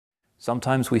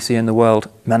Sometimes we see in the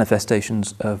world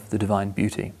manifestations of the divine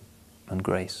beauty and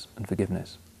grace and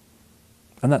forgiveness,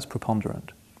 and that's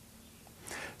preponderant.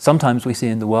 Sometimes we see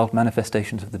in the world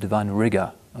manifestations of the divine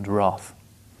rigour and wrath.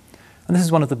 And this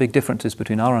is one of the big differences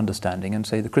between our understanding and,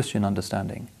 say, the Christian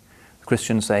understanding. The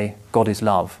Christians say God is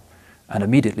love, and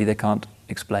immediately they can't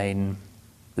explain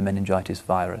the meningitis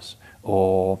virus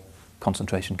or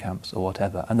concentration camps or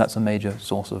whatever, and that's a major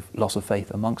source of loss of faith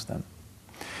amongst them.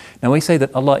 Now we say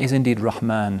that Allah is indeed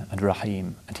Rahman and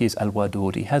Rahim, and He is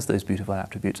Al-Wadud. He has those beautiful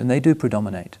attributes, and they do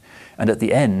predominate. And at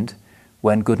the end,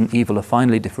 when good and evil are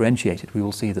finally differentiated, we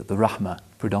will see that the Rahmah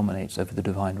predominates over the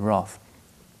divine wrath.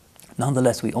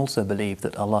 Nonetheless, we also believe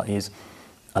that Allah is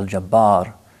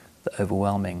Al-Jabbar, the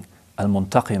overwhelming,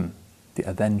 Al-Muntaqim, the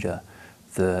Avenger,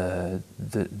 the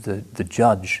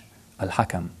Judge,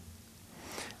 Al-Hakam.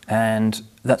 And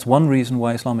that's one reason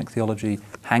why Islamic theology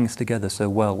hangs together so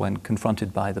well when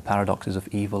confronted by the paradoxes of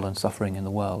evil and suffering in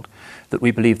the world, that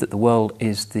we believe that the world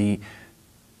is the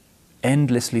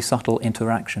endlessly subtle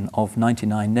interaction of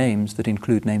 99 names that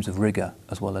include names of rigour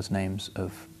as well as names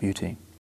of beauty.